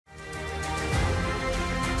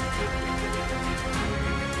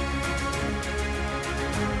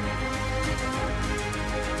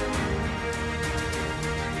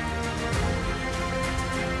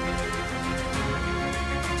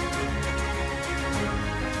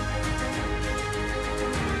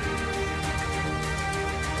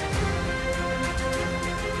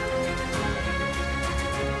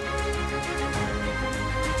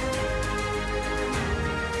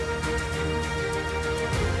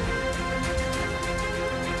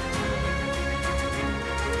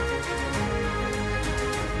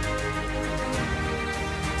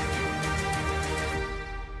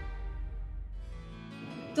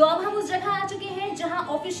तो अब हम उस जगह आ चुके हैं जहां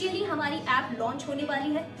ऑफिशियली हमारी ऐप लॉन्च होने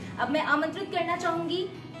वाली है। अब मैं आमंत्रित करना चाहूंगी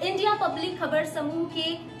इंडिया पब्लिक खबर समूह के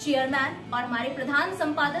चेयरमैन और हमारे प्रधान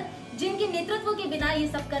संपादक, जिनके नेतृत्व के बिना ये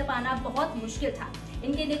सब कर पाना बहुत मुश्किल था।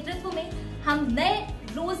 इनके नेतृत्व में हम नए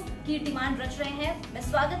रोज की डिमांड रच रहे हैं। मैं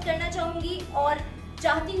स्वागत करना चाहूंगी और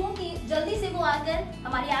चाहती हूँ कि जल्दी से वो आकर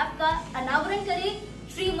हमारे ऐप का अनावरण करें।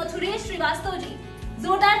 श्री मथुरेश श्रीवास्तव जी,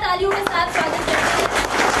 जोरदार तालियों के साथ स्वागत करते हैं।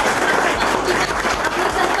 अपनी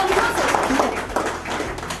संकल्पों से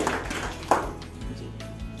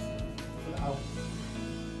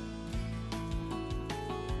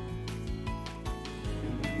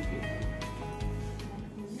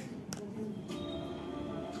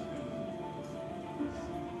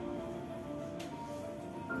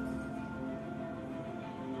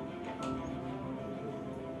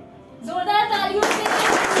जोरदार तालियों से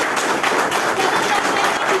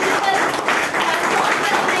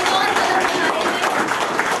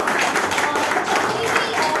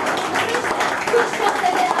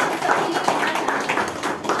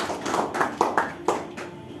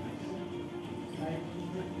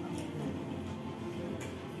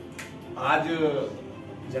आज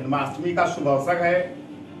जन्माष्टमी का शुभ अवसर है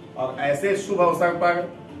और ऐसे शुभ अवसर पर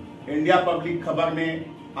इंडिया पब्लिक खबर ने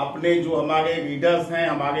अपने जो हमारे रीडर्स हैं,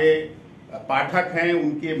 हमारे पाठक हैं,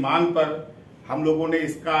 उनके मांग पर हम लोगों ने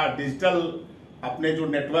इसका डिजिटल अपने जो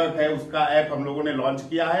नेटवर्क है उसका ऐप हम लोगों ने लॉन्च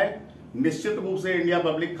किया है। निश्चित रूप से इंडिया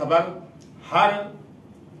पब्लिक खबर हर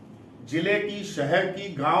जिले की, शहर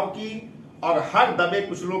की, गांव की और हर दबे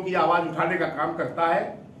कुचलों की आवाज उठाने का काम करता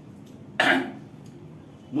है।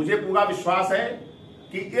 मुझे पूरा विश्वास है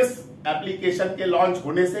कि इस एप्लीकेशन के लॉन्च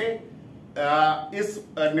होने से इस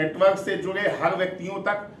नेटवर्क से जुड़े हर व्यक्तियों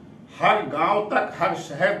तक, हर गांव तक, हर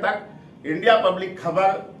शहर तक इंडिया पब्लिक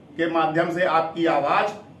खबर के माध्यम से आपकी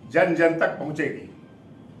आवाज जन जन तक पहुंचेगी।